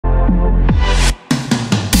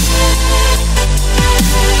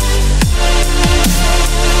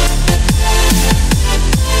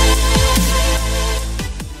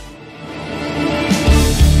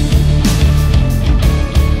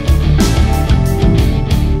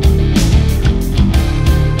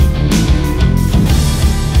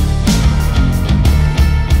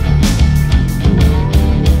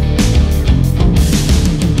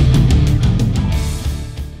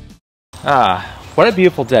Ah, what a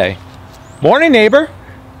beautiful day. Morning, neighbor.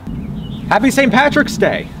 Happy St. Patrick's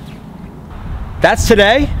Day. That's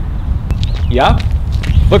today? Yup.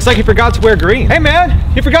 Looks like he forgot to wear green. Hey man,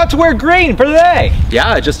 he forgot to wear green for the day. Yeah,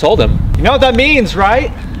 I just told him. You know what that means,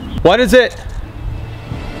 right? What is it?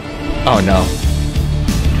 Oh no.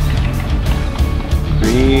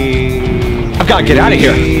 Green. I've got to get out of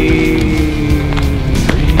here.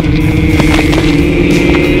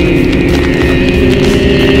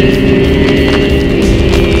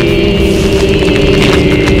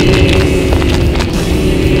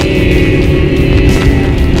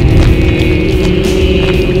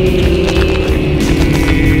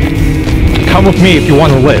 Come with me if you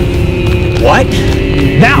want to live. What?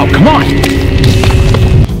 Now, come on!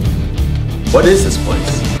 What is this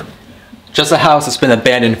place? Just a house that's been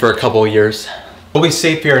abandoned for a couple of years. We'll be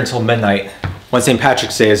safe here until midnight, when St.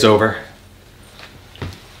 Patrick's Day is over.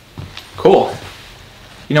 Cool.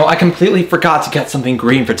 You know, I completely forgot to get something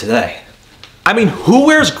green for today. I mean, who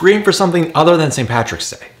wears green for something other than St.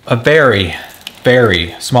 Patrick's Day? A very,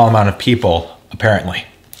 very small amount of people, apparently.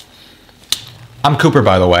 I'm Cooper,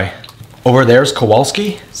 by the way. Over there's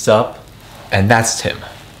Kowalski. Sup? And that's Tim.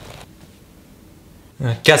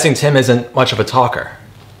 Guessing Tim isn't much of a talker.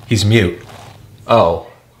 He's mute. Oh.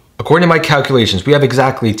 According to my calculations, we have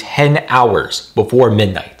exactly 10 hours before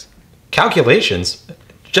midnight. Calculations?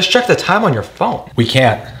 Just check the time on your phone. We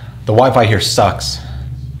can't. The Wi-Fi here sucks.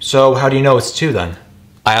 So how do you know it's 2 then?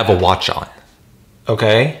 I have a watch on.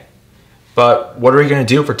 Okay. But what are we gonna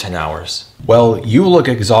do for 10 hours? Well, you look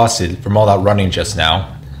exhausted from all that running just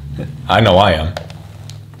now. I know I am.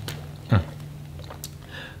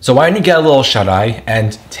 So why don't you get a little shut-eye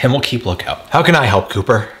and Tim will keep lookout. How can I help,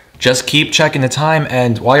 Cooper? Just keep checking the time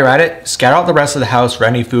and while you're at it, scout out the rest of the house for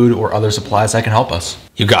any food or other supplies that can help us.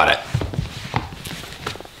 You got it.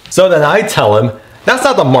 So then I tell him, that's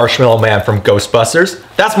not the Marshmallow Man from Ghostbusters,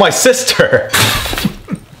 that's my sister.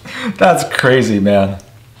 That's crazy, man.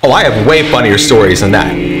 Oh, I have way funnier stories than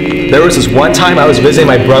that. There was this one time I was visiting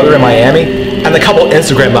my brother in Miami, and a couple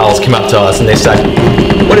Instagram models came up to us and they said,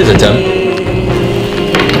 "What is it, Tim?"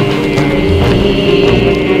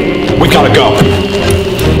 "We gotta go."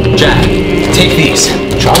 "Jack, take these."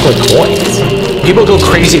 Chocolate coins. People go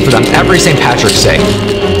crazy for them every St. Patrick's Day.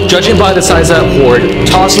 Judging by the size of that hoard,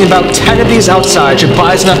 tossing about 10 of these outside should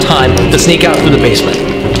buy us enough time to sneak out through the basement.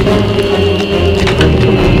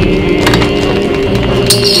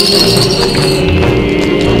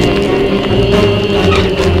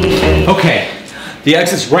 Okay, the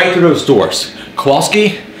exit's right through those doors.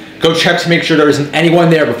 Kowalski, go check to make sure there isn't anyone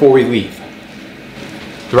there before we leave.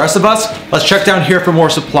 The rest of us, let's check down here for more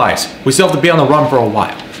supplies. We still have to be on the run for a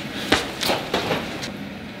while.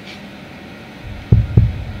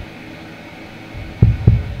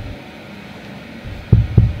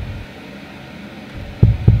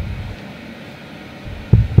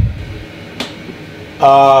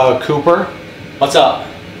 Cooper? What's up?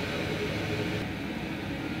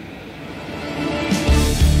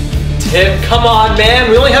 Tim, come on, man.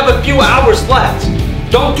 We only have a few hours left.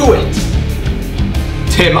 Don't do it.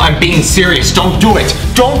 Tim, I'm being serious. Don't do it.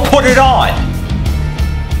 Don't put it on.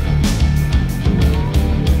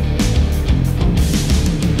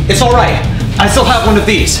 It's all right. I still have one of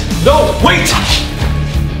these. No, wait.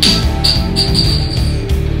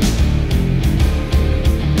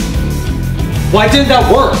 Why didn't that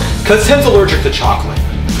work? Because Tim's allergic to chocolate.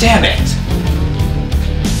 Damn it.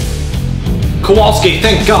 Kowalski,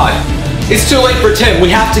 thank God. It's too late for Tim. We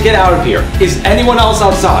have to get out of here. Is anyone else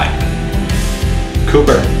outside?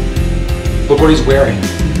 Cooper, look what he's wearing.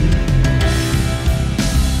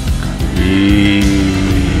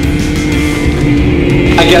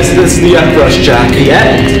 I guess this is the end for us, Jack. The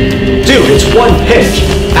end? Dude, it's one pinch.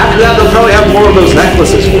 After that, they'll probably have more of those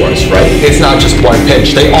necklaces for us, right? It's not just one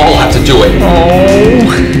pinch. They all have to do it.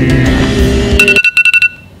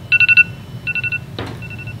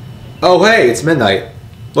 Oh, hey, it's midnight.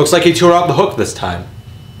 Looks like he tore out the hook this time.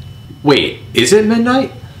 Wait, is it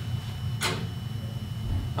midnight?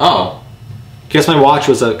 Oh. Guess my watch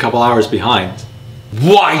was a couple hours behind.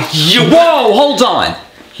 Why, you— Whoa, hold on!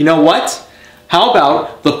 You know what? How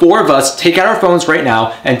about the 4 of us take out our phones right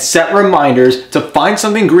now and set reminders to find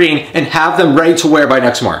something green and have them ready to wear by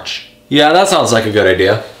next March? Yeah, that sounds like a good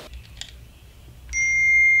idea.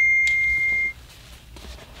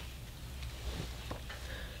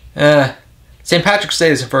 St. Patrick's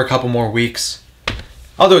Day isn't for a couple more weeks.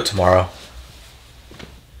 I'll do it tomorrow.